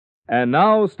And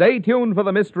now, stay tuned for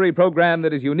the mystery program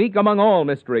that is unique among all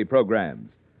mystery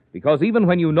programs. Because even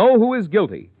when you know who is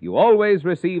guilty, you always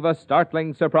receive a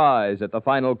startling surprise at the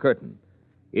final curtain.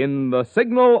 In the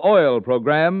Signal Oil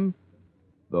program,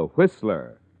 The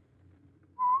Whistler.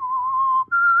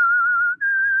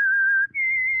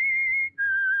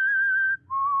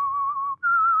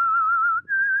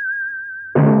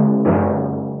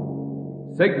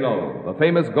 Signal, the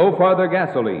famous Go Farther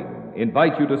gasoline,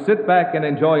 invite you to sit back and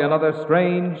enjoy another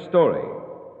strange story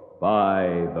by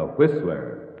The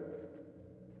Whistler.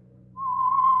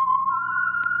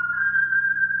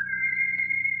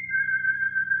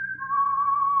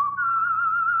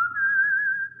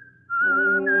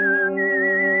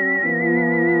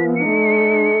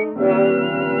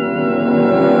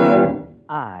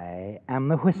 I am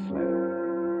the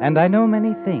Whistler, and I know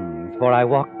many things, for I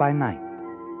walk by night.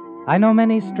 I know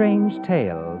many strange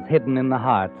tales hidden in the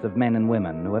hearts of men and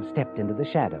women who have stepped into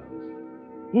the shadows.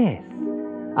 Yes,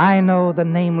 I know the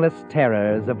nameless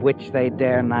terrors of which they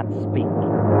dare not speak.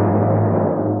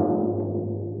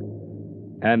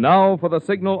 And now for the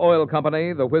Signal Oil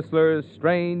Company, The Whistler's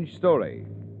strange story.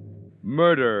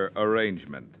 Murder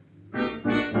Arrangement.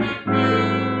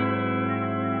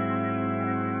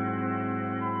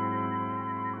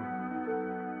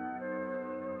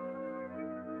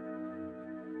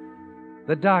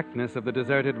 The darkness of the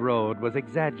deserted road was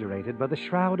exaggerated by the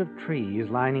shroud of trees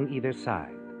lining either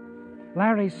side.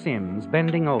 Larry Sims,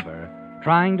 bending over,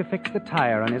 trying to fix the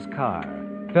tire on his car,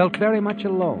 felt very much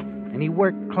alone, and he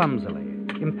worked clumsily,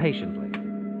 impatiently.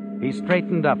 He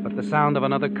straightened up at the sound of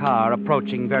another car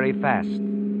approaching very fast.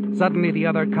 Suddenly, the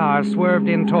other car swerved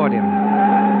in toward him.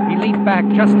 He leaped back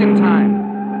just in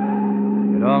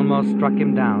time. It almost struck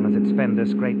him down as its fender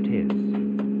scraped his.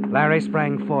 Larry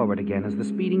sprang forward again as the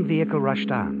speeding vehicle rushed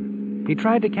on. He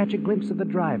tried to catch a glimpse of the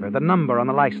driver, the number on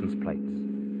the license plates.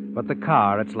 But the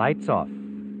car, its lights off,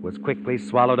 was quickly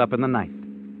swallowed up in the night.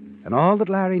 And all that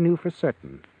Larry knew for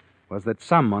certain was that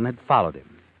someone had followed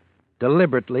him,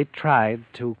 deliberately tried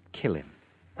to kill him.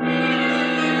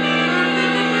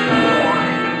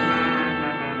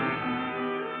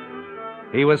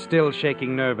 He was still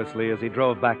shaking nervously as he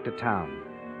drove back to town.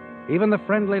 Even the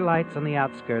friendly lights on the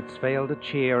outskirts failed to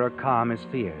cheer or calm his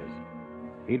fears.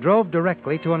 He drove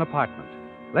directly to an apartment,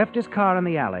 left his car in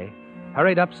the alley,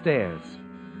 hurried upstairs.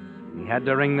 He had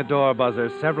to ring the door buzzer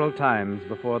several times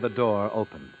before the door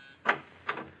opened.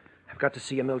 I've got to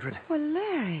see you, Mildred. Well,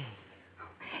 Larry,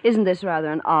 isn't this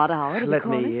rather an odd hour to be Let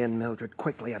calling? me in, Mildred,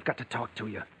 quickly. I've got to talk to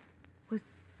you. Well,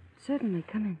 certainly,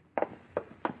 come in.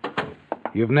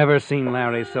 You've never seen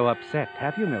Larry so upset,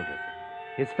 have you, Mildred?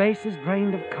 His face is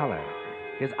drained of color.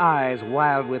 His eyes,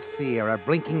 wild with fear, are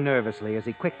blinking nervously as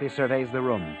he quickly surveys the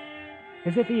room,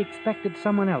 as if he expected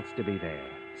someone else to be there,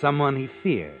 someone he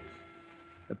fears.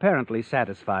 Apparently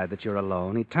satisfied that you're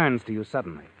alone, he turns to you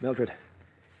suddenly. Mildred,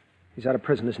 he's out of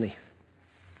prison, isn't he?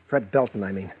 Fred Belton,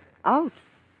 I mean. Out?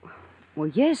 Well,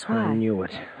 yes, why? I knew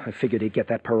it. I figured he'd get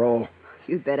that parole.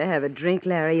 You'd better have a drink,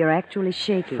 Larry. You're actually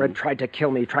shaking. Fred tried to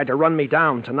kill me, tried to run me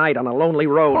down tonight on a lonely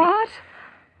road. What?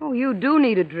 Oh, you do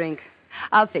need a drink.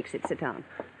 I'll fix it. Sit down.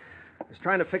 I was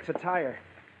trying to fix a tire.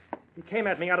 He came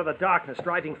at me out of the darkness,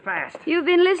 driving fast. You've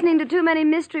been listening to too many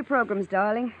mystery programs,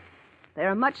 darling. There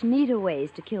are much neater ways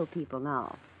to kill people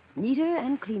now. Neater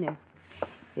and cleaner.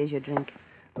 Here's your drink.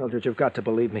 Mildred, you've got to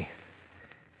believe me.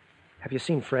 Have you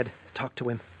seen Fred? Talked to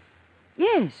him?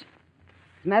 Yes.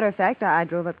 As a matter of fact, I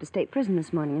drove up to state prison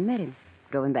this morning and met him.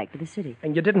 Drove him back to the city.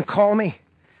 And you didn't call me?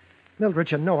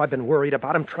 Mildred, you know I've been worried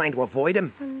about him, trying to avoid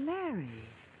him. Well, Larry,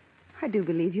 I do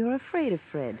believe you're afraid of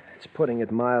Fred. It's putting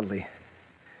it mildly.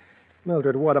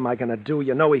 Mildred, what am I going to do?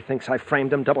 You know he thinks I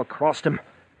framed him, double-crossed him.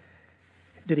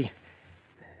 Did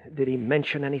he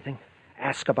mention anything?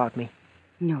 Ask about me?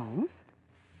 No.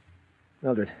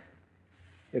 Mildred,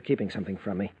 you're keeping something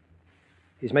from me.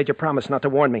 He's made you promise not to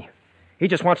warn me. He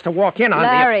just wants to walk in on me.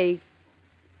 Larry,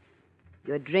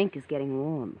 your drink is getting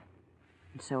warm.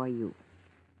 And so are you.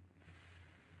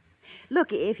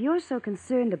 Look, if you're so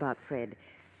concerned about Fred,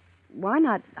 why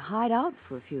not hide out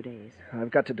for a few days?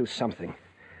 I've got to do something.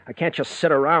 I can't just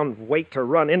sit around and wait to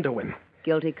run into him.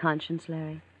 Guilty conscience,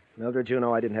 Larry? Mildred, you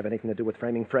know I didn't have anything to do with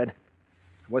framing Fred.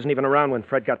 I wasn't even around when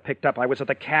Fred got picked up. I was at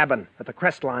the cabin, at the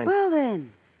Crest Line. Well,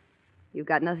 then, you've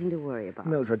got nothing to worry about.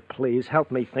 Mildred, please, help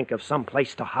me think of some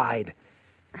place to hide.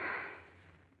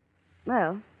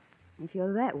 Well, if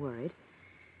you're that worried,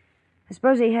 I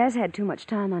suppose he has had too much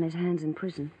time on his hands in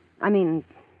prison. I mean,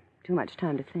 too much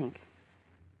time to think.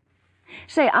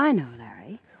 Say, I know,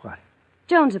 Larry. What?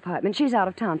 Joan's apartment. She's out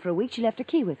of town for a week. She left her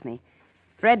key with me.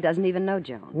 Fred doesn't even know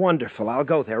Joan. Wonderful. I'll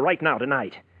go there right now,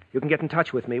 tonight. You can get in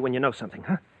touch with me when you know something,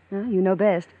 huh? Well, you know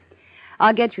best.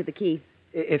 I'll get you the key.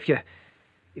 If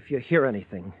you hear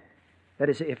anything, that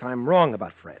is, if I'm wrong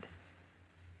about Fred,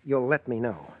 you'll let me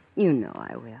know. You know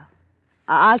I will.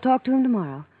 I'll talk to him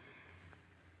tomorrow.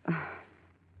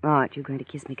 Aren't you going to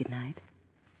kiss me goodnight?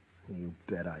 You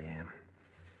bet I am.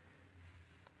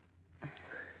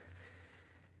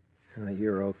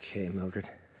 You're okay, Mildred.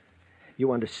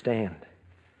 You understand.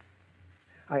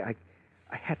 I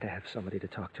had to have somebody to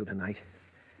talk to tonight.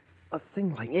 A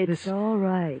thing like this... It's all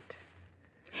right.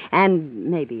 And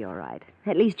maybe you're right.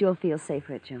 At least you'll feel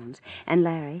safer at Jones. And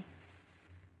Larry,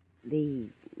 the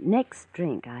next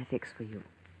drink I fix for you,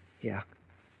 Yeah?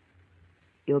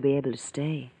 you'll be able to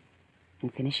stay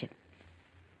and finish it.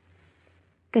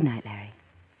 Good night, Larry.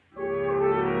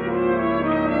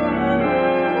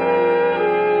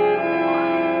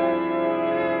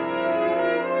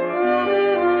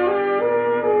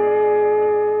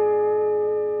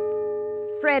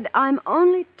 Fred, I'm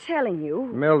only telling you.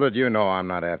 Mildred, you know I'm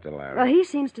not after Larry. Well, he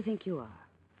seems to think you are.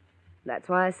 That's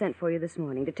why I sent for you this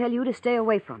morning, to tell you to stay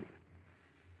away from him.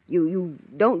 You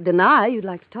don't deny you'd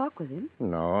like to talk with him.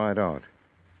 No, I don't.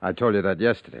 I told you that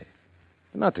yesterday.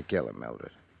 Not to kill him,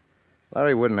 Mildred.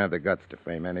 Larry wouldn't have the guts to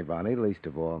frame anybody, least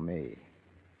of all me.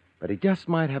 But he just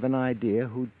might have an idea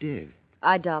who did.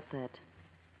 I doubt that.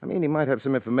 I mean, he might have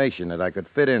some information that I could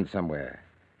fit in somewhere.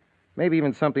 Maybe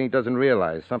even something he doesn't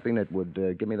realize, something that would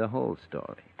give me the whole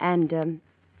story. And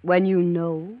when you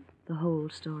know the whole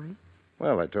story?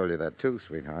 Well, I told you that too,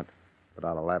 sweetheart, but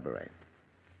I'll elaborate.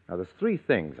 Now, there's 3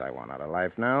 things I want out of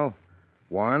life now.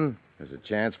 1, there's a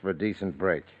chance for a decent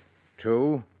break.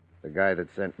 2, the guy that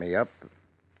sent me up.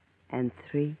 And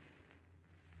 3?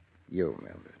 You,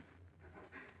 Mildred.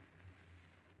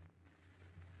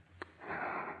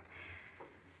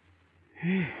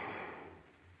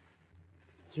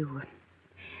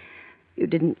 You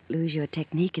didn't lose your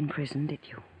technique in prison, did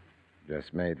you?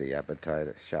 Just made the appetite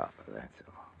sharper, that's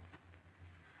all.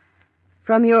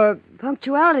 From your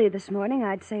punctuality this morning,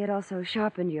 I'd say it also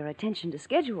sharpened your attention to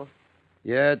schedule.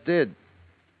 Yeah, it did.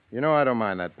 You know, I don't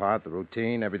mind that part, the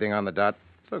routine, everything on the dot.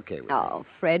 It's okay with me. Oh,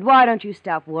 Fred, why don't you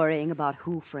stop worrying about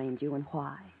who framed you and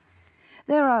why?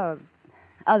 There are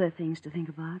other things to think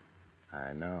about.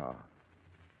 I know.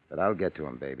 But I'll get to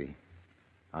him, baby.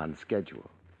 On schedule.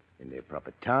 In their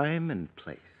proper time and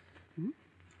place.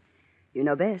 You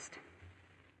know best.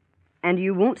 And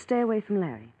you won't stay away from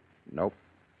Larry. Nope.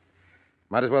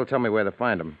 Might as well tell me where to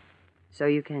find him. So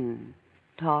you can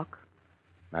talk?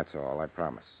 That's all, I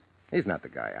promise. He's not the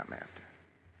guy I'm after.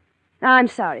 I'm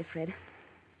sorry, Fred.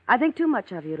 I think too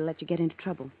much of you to let you get into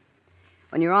trouble.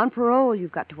 When you're on parole,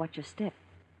 you've got to watch your step.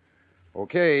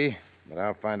 Okay, but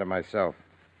I'll find him myself.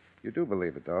 You do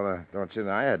believe it, though, don't you?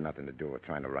 I had nothing to do with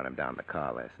trying to run him down the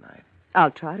car last night. I'll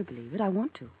try to believe it. I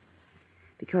want to.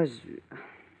 Because,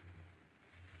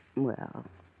 well,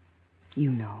 you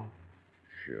know.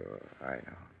 Sure, I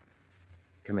know.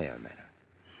 Come here a minute.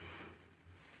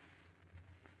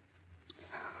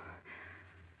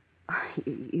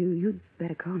 You'd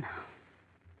better go now.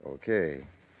 Okay.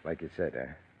 Like you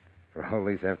said,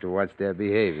 parolees have to watch their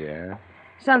behavior, huh?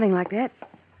 Something like that.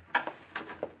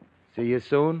 See you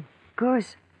soon? Of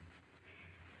course.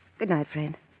 Good night,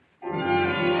 Fred.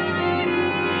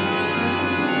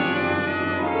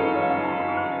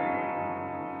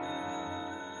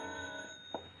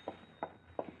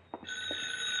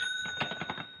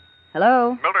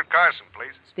 Hello? Mildred Carson,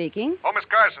 please. Speaking. Oh, Miss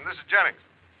Carson, this is Jennings.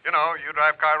 You know, you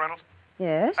drive car rentals?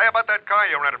 Yes? Hey, about that car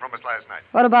you rented from us last night.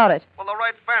 What about it? Well, the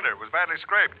right fender was badly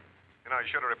scraped. You know, you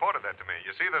should have reported that to me.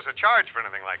 You see, there's a charge for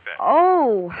anything like that.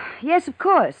 Oh, yes, of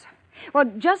course. Well,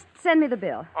 just send me the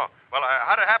bill. Oh, well,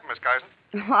 how'd it happen, Miss Carson?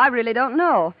 I really don't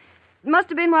know. It must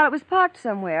have been while it was parked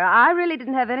somewhere. I really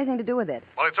didn't have anything to do with it.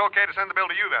 Well, it's okay to send the bill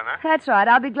to you then, huh? That's right.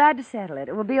 I'll be glad to settle it.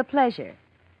 It will be a pleasure.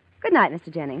 Good night,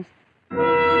 Mr. Jennings.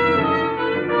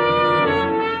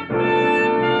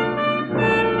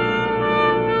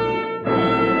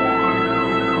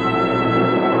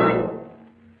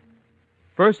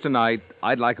 First tonight,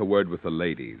 I'd like a word with the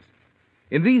ladies.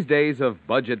 In these days of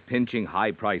budget-pinching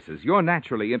high prices, you're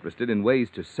naturally interested in ways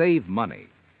to save money.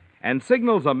 And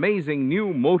Signal's amazing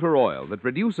new motor oil that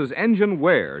reduces engine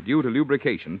wear due to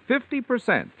lubrication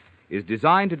 50% is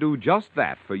designed to do just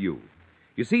that for you.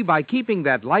 You see, by keeping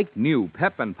that like-new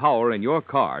pep and power in your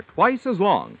car twice as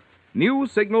long, new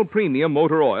Signal Premium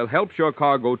Motor Oil helps your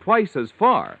car go twice as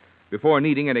far before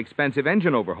needing an expensive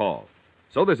engine overhaul.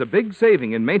 So there's a big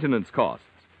saving in maintenance costs.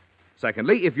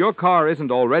 Secondly, if your car isn't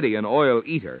already an oil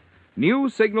eater, new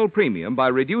Signal Premium, by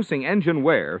reducing engine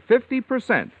wear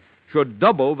 50%, should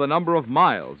double the number of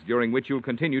miles during which you'll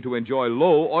continue to enjoy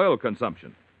low oil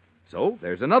consumption. So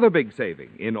there's another big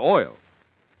saving in oil.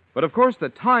 But of course, the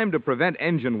time to prevent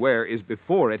engine wear is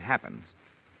before it happens.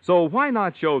 So why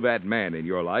not show that man in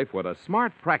your life what a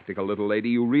smart, practical little lady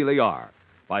you really are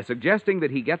by suggesting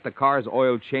that he get the car's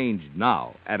oil changed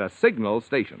now at a Signal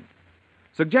station?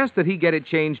 Suggest that he get it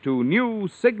changed to new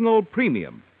Signal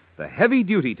Premium, the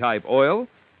heavy-duty type oil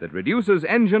that reduces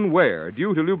engine wear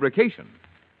due to lubrication.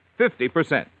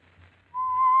 50%.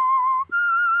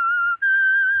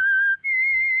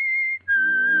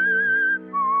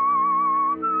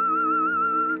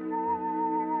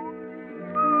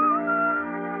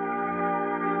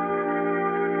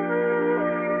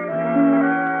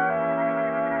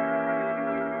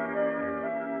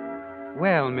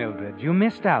 Well, Mildred, you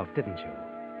missed out, didn't you?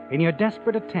 In your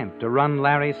desperate attempt to run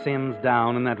Larry Sims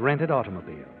down in that rented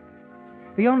automobile.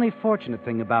 The only fortunate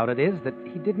thing about it is that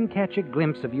he didn't catch a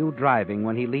glimpse of you driving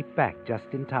when he leaped back just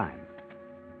in time.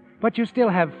 But you still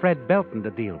have Fred Belton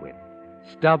to deal with.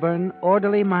 Stubborn,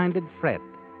 orderly-minded Fred,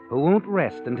 who won't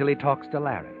rest until he talks to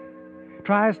Larry.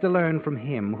 Tries to learn from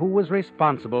him who was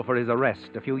responsible for his arrest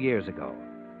a few years ago.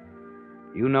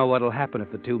 You know what'll happen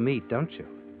if the two meet, don't you?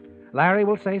 Larry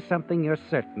will say something you're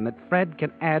certain that Fred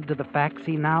can add to the facts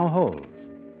he now holds.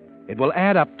 It will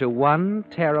add up to one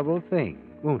terrible thing,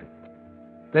 won't it?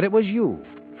 That it was you,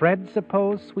 Fred's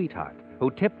supposed sweetheart, who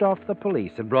tipped off the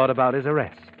police and brought about his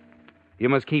arrest. You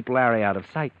must keep Larry out of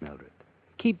sight, Mildred.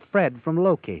 Keep Fred from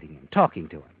locating him, talking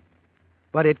to him.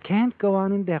 But it can't go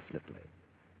on indefinitely.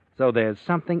 So there's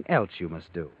something else you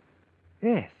must do.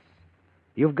 Yes,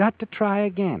 you've got to try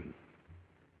again.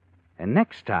 And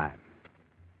next time,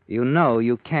 you know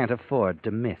you can't afford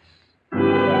to miss.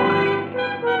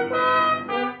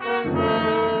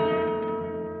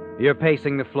 You're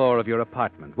pacing the floor of your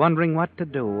apartment, wondering what to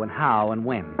do and how and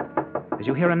when, as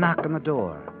you hear a knock on the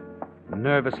door.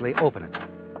 Nervously open it,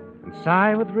 and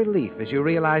sigh with relief as you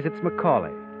realize it's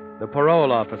Macaulay, the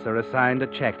parole officer assigned to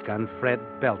check on Fred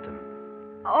Belton.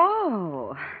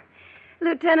 Oh,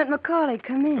 Lieutenant Macaulay,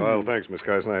 come in. Well, thanks, Miss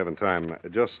Carson. I haven't time.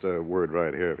 Just a word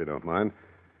right here, if you don't mind.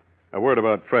 A word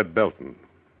about Fred Belton.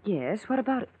 Yes, what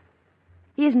about it?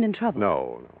 He isn't in trouble.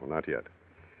 No, not yet.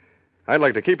 I'd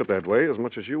like to keep it that way as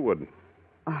much as you would.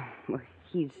 Oh, well,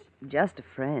 he's just a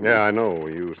friend. Yeah, I know.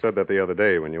 You said that the other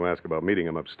day when you asked about meeting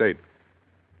him upstate.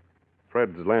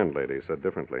 Fred's landlady said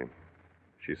differently.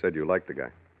 She said you liked the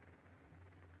guy.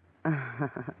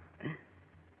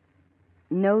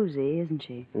 Nosy, isn't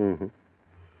she? Mm-hmm.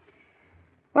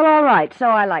 Well, all right. So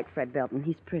I like Fred Belton.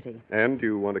 He's pretty. And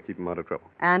you want to keep him out of trouble.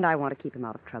 And I want to keep him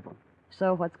out of trouble.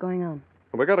 So what's going on?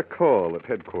 Well, we got a call at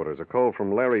headquarters. A call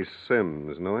from Larry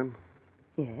Sims. Know him?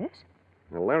 Yes?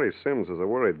 Well, Larry Sims is a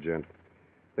worried gent.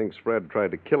 Thinks Fred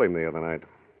tried to kill him the other night.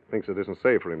 Thinks it isn't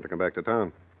safe for him to come back to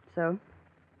town. So?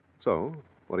 So,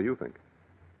 what do you think?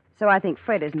 So I think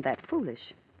Fred isn't that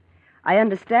foolish. I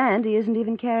understand he isn't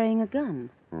even carrying a gun.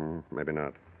 Maybe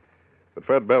not. But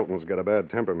Fred Belton's got a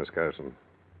bad temper, Miss Carson.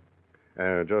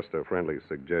 Just a friendly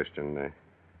suggestion.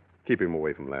 Keep him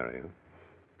away from Larry,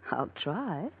 huh? I'll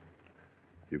try.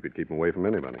 You could keep him away from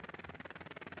anybody.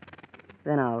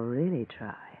 Then I'll really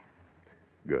try.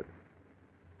 Good.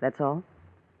 That's all?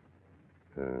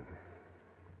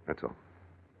 That's all.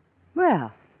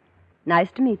 Well,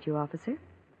 nice to meet you, officer.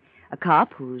 A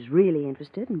cop who's really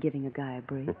interested in giving a guy a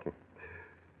break.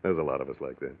 There's a lot of us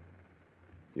like that.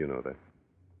 You know that.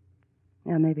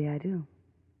 Yeah, maybe I do.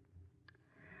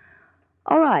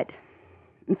 All right.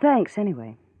 And thanks,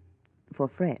 anyway, for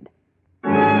Fred.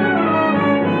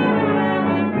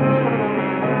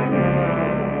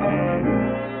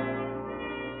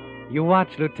 You watch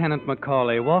Lieutenant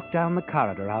Macaulay walk down the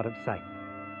corridor out of sight.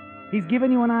 He's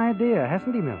given you an idea,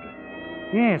 hasn't he, Mildred?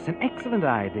 Yes, an excellent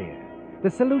idea. The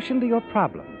solution to your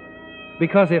problem.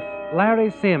 Because if Larry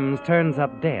Sims turns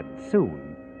up dead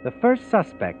soon, the first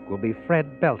suspect will be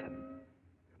Fred Belton.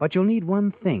 But you'll need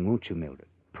one thing, won't you, Mildred?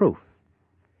 Proof.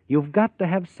 You've got to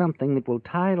have something that will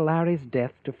tie Larry's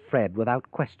death to Fred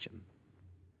without question.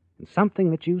 And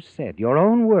something that you said, your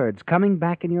own words coming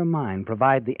back in your mind,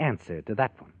 provide the answer to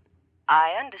that one.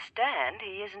 I understand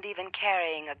he isn't even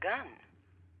carrying a gun.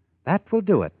 That will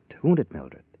do it, won't it,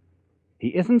 Mildred?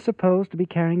 He isn't supposed to be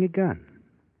carrying a gun.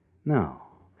 No,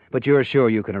 but you're sure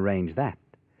you can arrange that.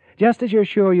 Just as you're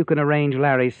sure you can arrange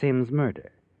Larry Sims'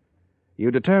 murder.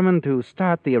 You determined to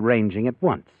start the arranging at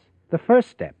once. The first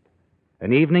step,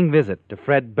 an evening visit to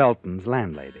Fred Belton's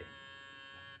landlady.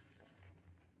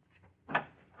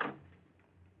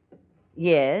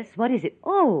 Yes, what is it?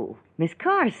 Oh, Miss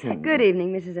Carson. Good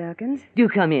evening, Mrs. Elkins. Do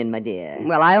come in, my dear.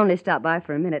 Well, I only stopped by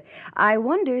for a minute. I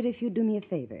wondered if you'd do me a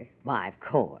favor. Why, of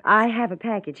course. I have a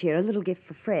package here, a little gift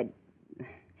for Fred.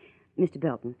 Mr.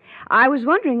 Belton. I was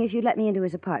wondering if you'd let me into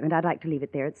his apartment. I'd like to leave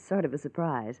it there. It's sort of a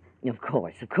surprise. Of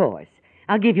course, of course.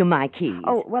 I'll give you my keys.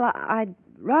 Oh, well, I'd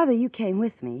rather you came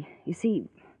with me. You see,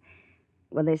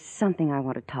 well, there's something I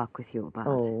want to talk with you about.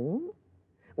 Oh?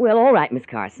 Well, all right, Miss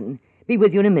Carson. Be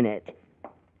with you in a minute.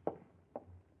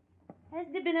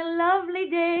 Hasn't it been a lovely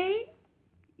day?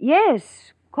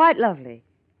 Yes, quite lovely.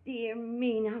 Dear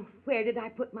me, now, where did I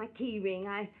put my key ring?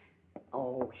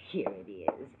 Oh, here it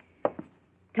is.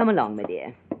 Come along, my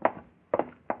dear.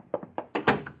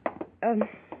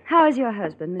 How is your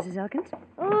husband, Mrs. Elkins?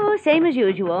 Oh, same as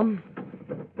usual.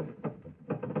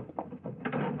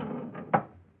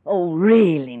 Oh,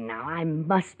 really, now, I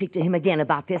must speak to him again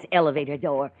about this elevator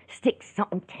door. Sticks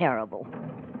something terrible.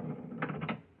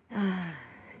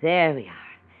 There we are.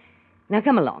 Now,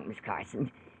 come along, Miss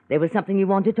Carson. There was something you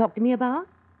wanted to talk to me about?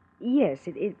 Yes,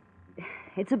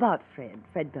 it's about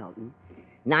Fred Belton.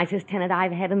 Nicest tenant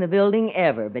I've had in the building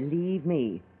ever, believe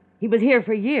me. He was here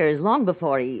for years, long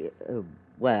before he...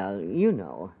 well, you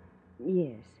know.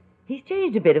 Yes. He's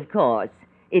changed a bit, of course.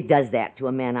 It does that to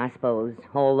a man, I suppose,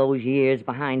 all those years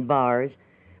behind bars.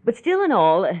 But still and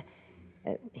all,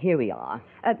 here we are.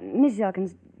 Mrs.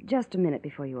 Elkins, just a minute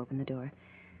before you open the door.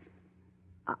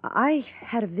 I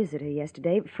had a visitor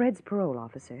yesterday, Fred's parole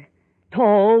officer.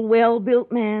 Tall,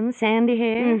 well-built man, sandy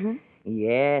hair? Mm-hmm.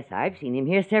 Yes, I've seen him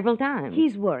here several times.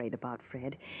 He's worried about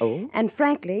Fred. Oh? And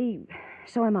frankly,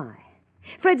 so am I.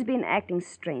 Fred's been acting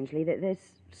strangely.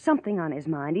 There's something on his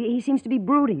mind. He seems to be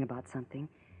brooding about something.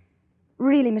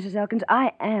 Really, Mrs. Elkins,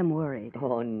 I am worried.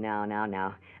 Oh,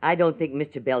 now. I don't think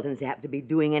Mr. Belton's apt to be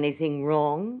doing anything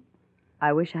wrong.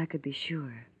 I wish I could be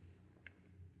sure.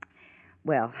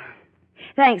 Well,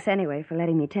 thanks anyway for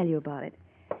letting me tell you about it.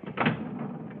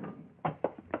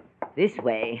 This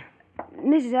way.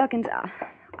 Mrs. Elkins,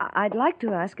 I'd like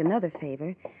to ask another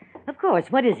favor. Of course.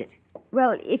 What is it?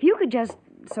 Well, if you could just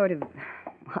sort of,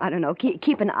 I don't know,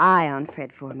 keep an eye on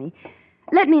Fred for me.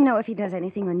 Let me know if he does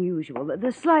anything unusual,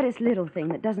 the slightest little thing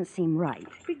that doesn't seem right.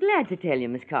 Be glad to tell you,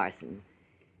 Miss Carson.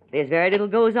 There's very little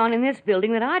goes on in this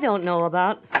building that I don't know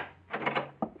about.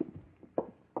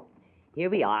 Here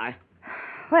we are.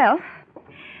 Well,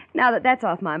 now that that's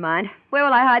off my mind, where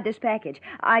will I hide this package?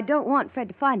 I don't want Fred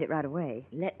to find it right away.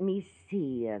 Let me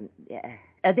see.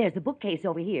 There's the bookcase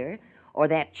over here, or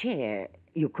that chair.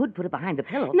 You could put it behind the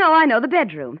pillow. No, I know, the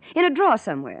bedroom, in a drawer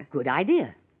somewhere. Good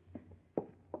idea.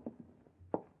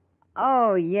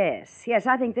 Oh, yes,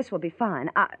 I think this will be fine.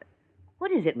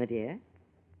 What is it, my dear?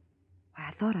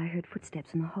 I thought I heard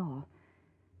footsteps in the hall.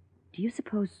 Do you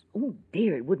suppose... Oh,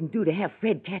 dear, it wouldn't do to have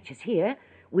Fred catch us here.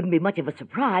 Wouldn't be much of a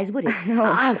surprise, would it? No.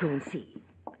 I'll go and see.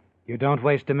 You don't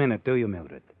waste a minute, do you,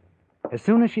 Mildred? As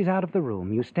soon as she's out of the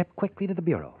room, you step quickly to the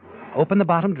bureau, open the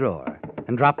bottom drawer,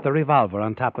 and drop the revolver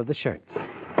on top of the shirts.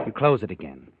 You close it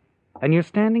again. And you're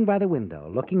standing by the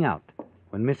window, looking out,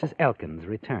 when Mrs. Elkins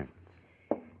returns.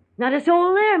 Not a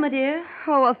soul there, my dear.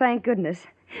 Oh, well, thank goodness.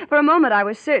 For a moment, I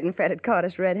was certain Fred had caught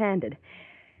us red-handed.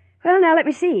 Well, now, let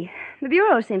me see. The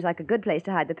bureau seems like a good place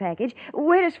to hide the package.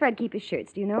 Where does Fred keep his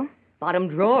shirts, do you know? Bottom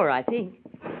drawer, I think.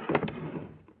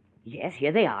 Yes,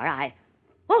 here they are.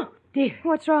 Oh, dear.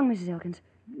 What's wrong, Mrs. Elkins?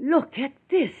 Look at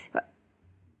this.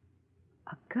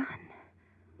 A gun.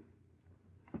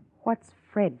 What's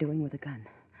Fred doing with a gun?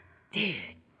 Dear.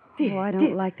 Oh, I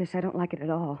don't like this. I don't like it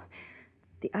at all.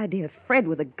 The idea of Fred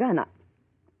with a gun.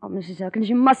 Oh, Mrs. Elkins,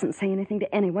 you mustn't say anything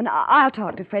to anyone. I'll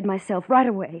talk to Fred myself right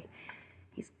away.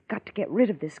 He's got to get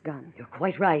rid of this gun. You're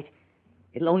quite right.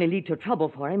 It'll only lead to trouble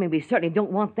for him, and we certainly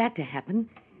don't want that to happen.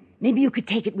 Maybe you could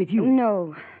take it with you.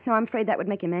 No, I'm afraid that would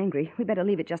make him angry. We better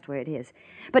leave it just where it is.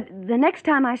 But the next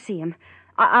time I see him,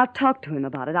 I'll talk to him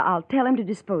about it. I'll tell him to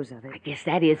dispose of it. I guess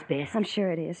that is best. I'm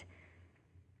sure it is.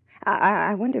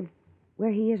 I wonder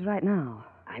where he is right now.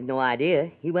 I've no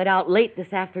idea. He went out late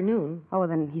this afternoon. Oh,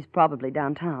 then he's probably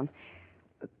downtown.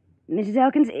 Mrs.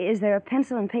 Elkins, is there a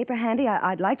pencil and paper handy?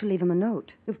 I'd like to leave him a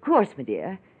note. Of course, my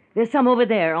dear. There's some over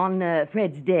there on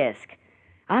Fred's desk.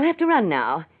 I'll have to run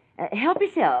now. Help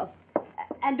yourself.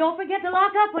 And don't forget to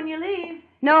lock up when you leave.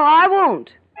 No, I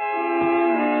won't.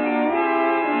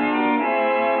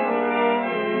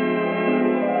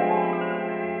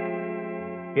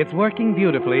 It's working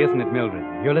beautifully, isn't it,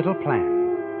 Mildred? Your little plan.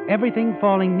 Everything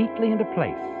falling neatly into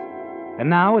place. And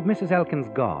now, with Mrs. Elkins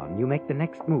gone, you make the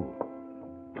next move.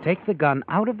 Take the gun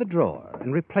out of the drawer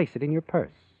and replace it in your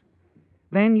purse.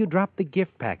 Then you drop the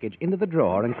gift package into the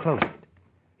drawer and close it.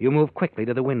 You move quickly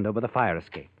to the window by the fire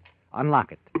escape,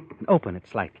 unlock it, and open it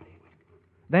slightly.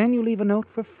 Then you leave a note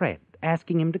for Fred,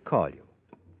 asking him to call you,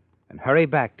 and hurry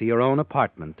back to your own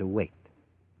apartment to wait.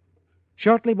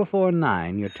 Shortly before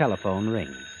 9, your telephone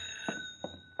rings.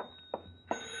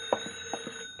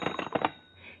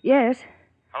 Yes.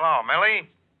 Hello, Millie.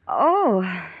 Oh,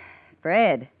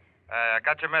 Fred. I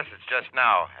got your message just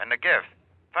now, and the gift.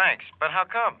 Thanks, but how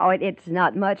come? Oh, it's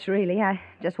not much, really. I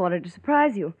just wanted to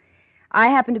surprise you. I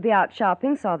happened to be out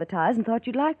shopping, saw the ties, and thought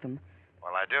you'd like them.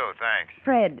 Well, I do, thanks.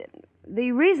 Fred,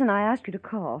 the reason I asked you to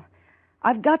call,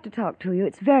 I've got to talk to you.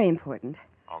 It's very important.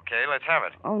 Okay, let's have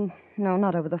it. Oh, no,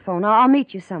 not over the phone. I'll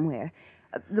meet you somewhere.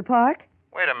 The park?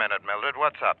 Wait a minute, Mildred.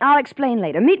 What's up? I'll explain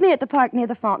later. Meet me at the park near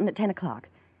the fountain at 10 o'clock.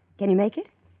 Can you make it?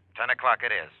 10 o'clock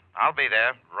it is. I'll be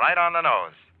there, right on the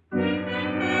nose.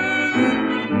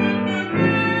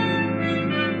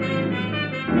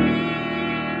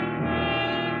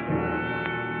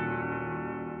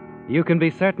 You can be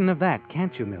certain of that,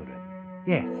 can't you, Mildred?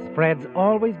 Yes, Fred's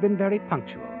always been very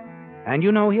punctual. And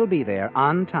you know he'll be there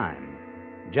on time,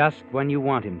 just when you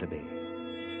want him to be.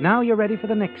 Now you're ready for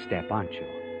the next step, aren't you?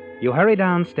 You hurry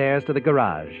downstairs to the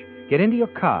garage, get into your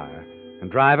car, and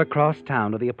drive across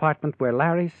town to the apartment where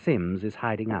Larry Sims is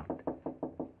hiding out.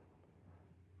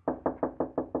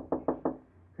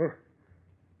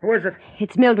 Who is it?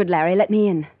 It's Mildred, Larry. Let me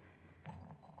in.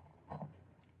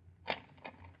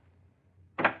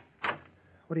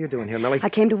 What are you doing here, Millie? I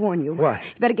came to warn you. What?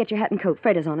 You better get your hat and coat.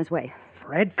 Fred is on his way.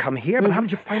 Fred, come here? But how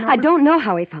did you find out? I don't know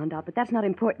how he found out, but that's not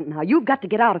important now. You've got to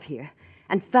get out of here.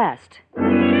 And fast.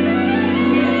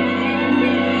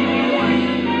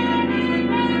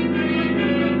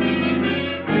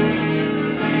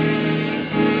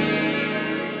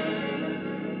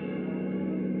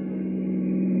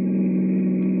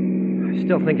 I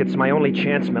still think it's my only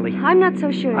chance, Millie. I'm not so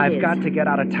sure it I've is. got to get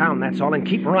out of town, that's all, and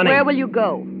keep running. Where will you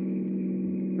go?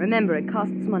 Remember, it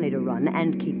costs money to run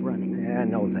and keep running. Yeah, I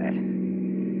know that.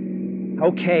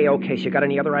 Okay. So you got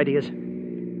any other ideas?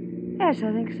 Yes,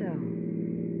 I think so.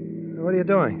 What are you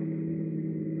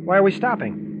doing? Why are we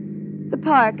stopping? The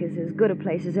park is as good a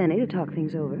place as any to talk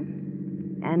things over.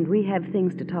 And we have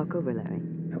things to talk over, Larry.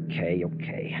 Okay.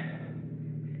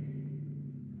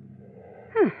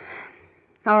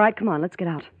 All right, come on, let's get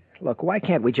out. Look, why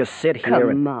can't we just sit here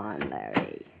Come on,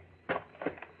 Larry.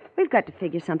 We've got to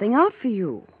figure something out for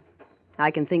you. I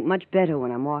can think much better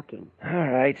when I'm walking. All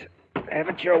right. Have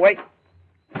it your way.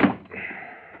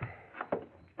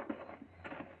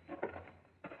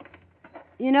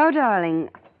 You know, darling,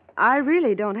 I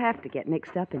really don't have to get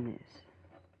mixed up in this.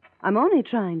 I'm only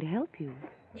trying to help you.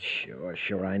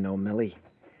 Sure, I know, Millie.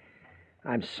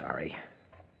 I'm sorry.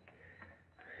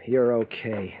 You're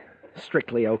okay.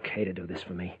 Strictly okay to do this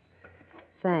for me.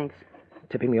 Thanks.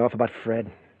 Tipping me off about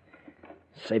Fred.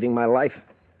 Saving my life.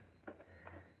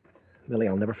 Millie,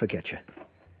 I'll never forget you.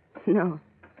 No.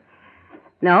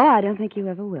 No, I don't think you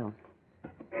ever will.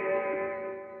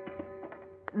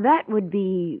 That would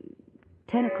be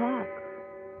 10 o'clock,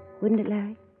 wouldn't it,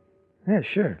 Larry? Yeah,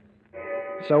 sure.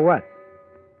 So what?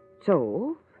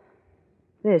 So,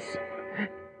 this.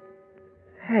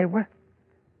 Hey, what?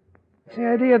 What's the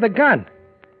idea of the gun?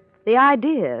 The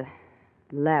idea,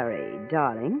 Larry,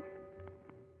 darling,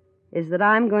 is that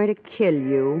I'm going to kill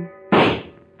you.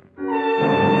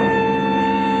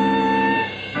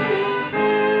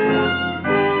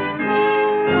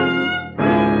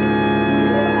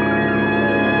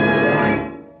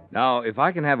 Now, if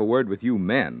I can have a word with you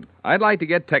men, I'd like to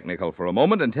get technical for a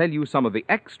moment and tell you some of the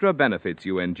extra benefits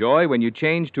you enjoy when you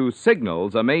change to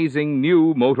Signal's amazing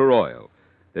new motor oil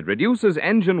that reduces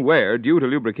engine wear due to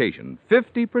lubrication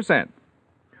 50%.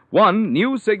 One,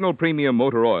 new Signal Premium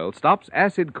Motor Oil stops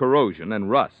acid corrosion and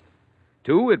rust.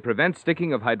 2, it prevents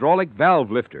sticking of hydraulic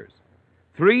valve lifters.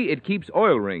 3, it keeps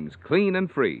oil rings clean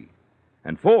and free.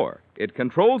 And 4, it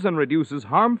controls and reduces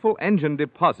harmful engine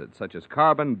deposits such as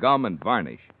carbon, gum, and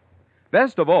varnish.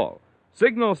 Best of all,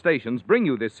 Signal stations bring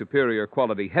you this superior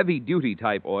quality heavy-duty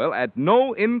type oil at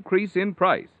no increase in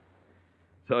price.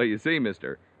 So you see,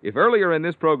 mister, if earlier in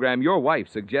this program your wife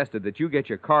suggested that you get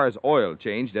your car's oil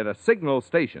changed at a Signal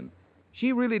station,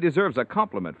 she really deserves a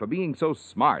compliment for being so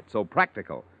smart, so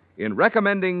practical, in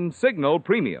recommending Signal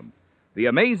Premium, the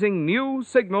amazing new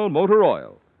Signal motor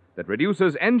oil that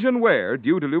reduces engine wear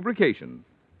due to lubrication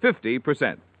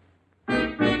 50%.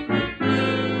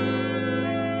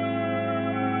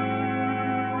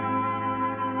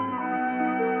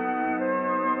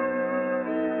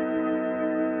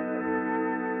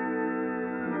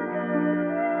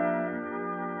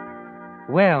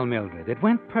 Well, Mildred, it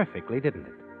went perfectly, didn't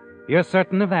it? You're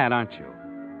certain of that, aren't you?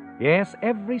 Yes,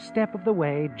 every step of the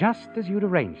way, just as you'd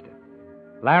arranged it.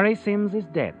 Larry Sims is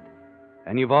dead,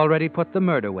 and you've already put the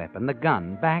murder weapon, the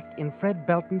gun, back in Fred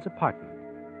Belton's apartment,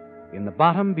 in the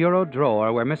bottom bureau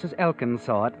drawer where Mrs. Elkins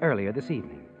saw it earlier this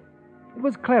evening. It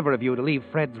was clever of you to leave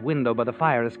Fred's window by the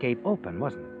fire escape open,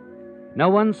 wasn't it? No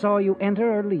one saw you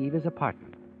enter or leave his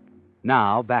apartment.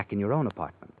 Now, back in your own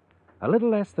apartment, a little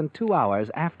less than 2 hours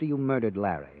after you murdered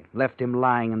Larry, left him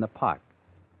lying in the park,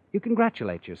 you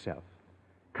congratulate yourself,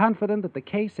 confident that the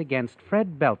case against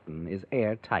Fred Belton is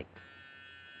airtight.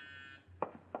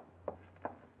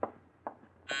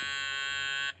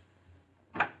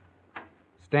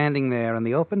 Standing there in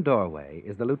the open doorway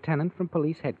is the lieutenant from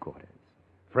police headquarters,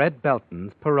 Fred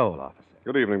Belton's parole officer.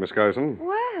 Good evening, Miss Carson.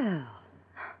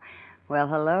 Well,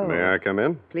 hello. May I come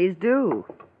in? Please do.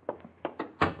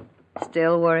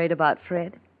 Still worried about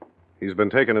Fred? He's been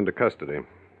taken into custody.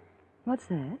 What's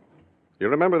that? You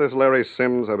remember this Larry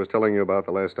Sims I was telling you about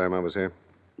the last time I was here?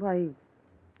 Why,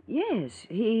 yes.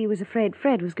 He was afraid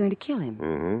Fred was going to kill him.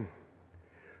 Mm-hmm.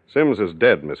 Sims is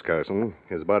dead, Miss Carson.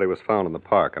 His body was found in the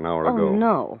park an hour ago. Oh,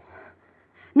 no.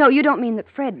 No, you don't mean that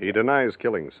Fred... He denies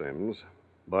killing Sims,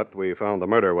 but we found the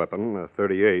murder weapon, a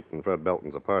 .38, in Fred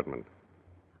Belton's apartment.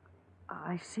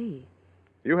 I see.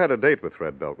 You had a date with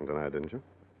Fred Belton tonight, didn't you?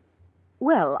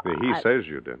 Well, He says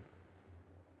you did.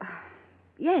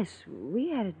 Yes, we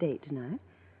had a date tonight.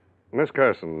 Miss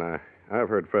Carson, I've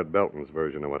heard Fred Belton's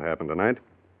version of what happened tonight.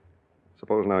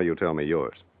 Suppose now you tell me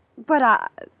yours. But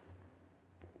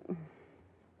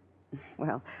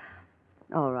Well,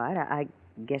 all right. I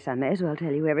guess I may as well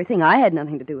tell you everything. I had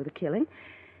nothing to do with the killing.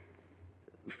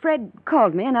 Fred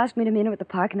called me and asked me to meet him at the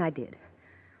park, and I did.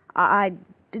 I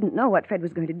didn't know what Fred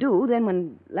was going to do. Then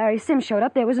when Larry Sims showed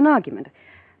up, there was an argument.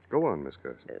 Go on, Miss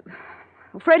Carson.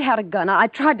 Fred had a gun. I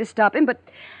tried to stop him, but,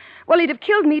 well, he'd have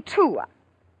killed me, too.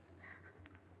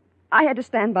 I had to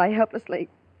stand by helplessly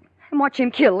and watch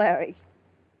him kill Larry.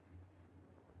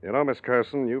 You know, Miss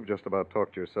Carson, you've just about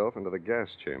talked yourself into the gas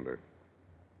chamber.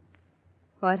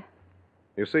 What?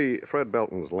 You see, Fred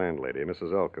Belton's landlady,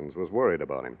 Mrs. Elkins, was worried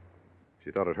about him.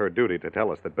 She thought it her duty to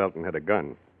tell us that Belton had a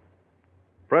gun.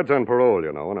 Fred's on parole,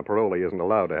 you know, and a parolee isn't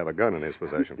allowed to have a gun in his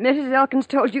possession. Mrs. Elkins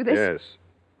told you this? Yes.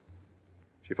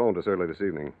 She phoned us early this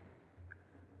evening.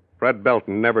 Fred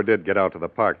Belton never did get out to the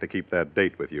park to keep that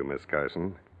date with you, Miss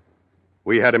Carson.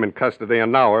 We had him in custody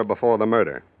an hour before the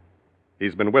murder.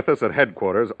 He's been with us at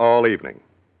headquarters all evening.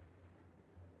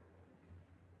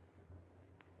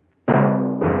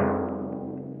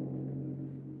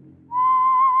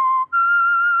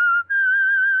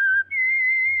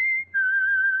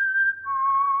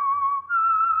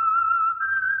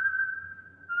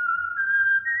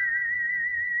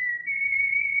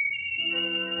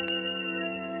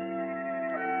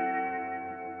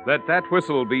 Let that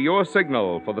whistle be your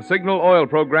signal for the Signal Oil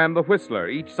program, The Whistler,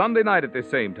 each Sunday night at this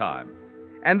same time.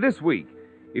 And this week,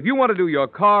 if you want to do your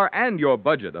car and your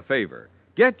budget a favor,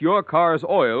 get your car's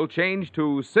oil changed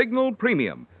to Signal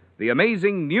Premium, the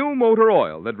amazing new motor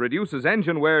oil that reduces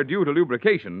engine wear due to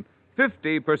lubrication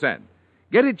 50%.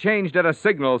 Get it changed at a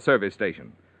Signal service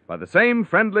station by the same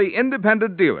friendly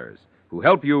independent dealers who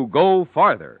help you go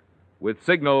farther with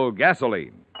Signal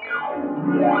gasoline.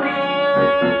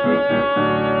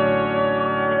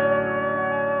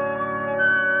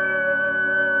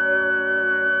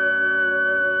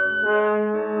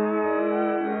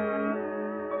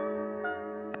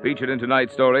 Featured in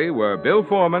tonight's story were Bill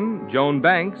Foreman, Joan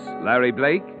Banks, Larry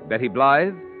Blake, Betty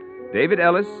Blythe, David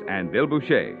Ellis, and Bill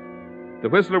Boucher. The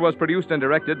Whistler was produced and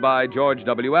directed by George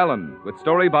W. Allen, with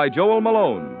story by Joel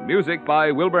Malone, music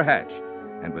by Wilbur Hatch,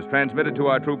 and was transmitted to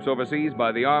our troops overseas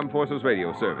by the Armed Forces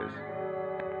Radio Service.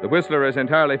 The Whistler is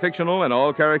entirely fictional, and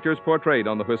all characters portrayed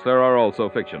on The Whistler are also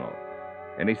fictional.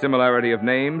 Any similarity of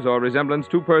names or resemblance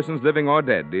to persons living or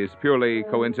dead is purely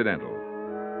coincidental.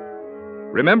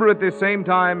 Remember at this same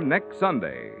time next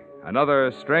Sunday,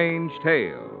 another strange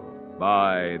tale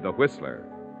by The Whistler.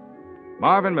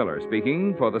 Marvin Miller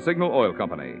speaking for the Signal Oil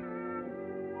Company.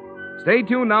 Stay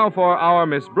tuned now for Our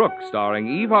Miss Brooks, starring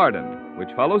Eve Arden,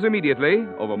 which follows immediately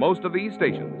over most of these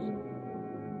stations.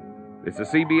 This is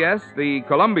CBS, the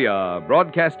Columbia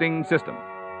Broadcasting System.